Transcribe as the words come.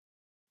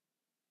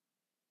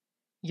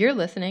You're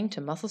listening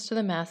to Muscles to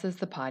the Masses,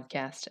 the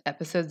podcast,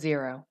 episode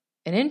 0,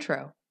 an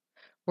intro.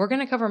 We're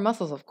going to cover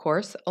muscles, of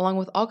course, along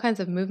with all kinds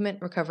of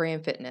movement, recovery,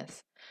 and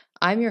fitness.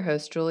 I'm your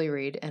host, Julie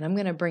Reed, and I'm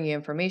going to bring you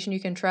information you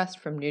can trust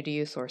from new to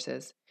you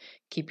sources.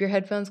 Keep your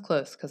headphones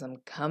close because I'm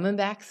coming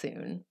back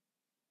soon.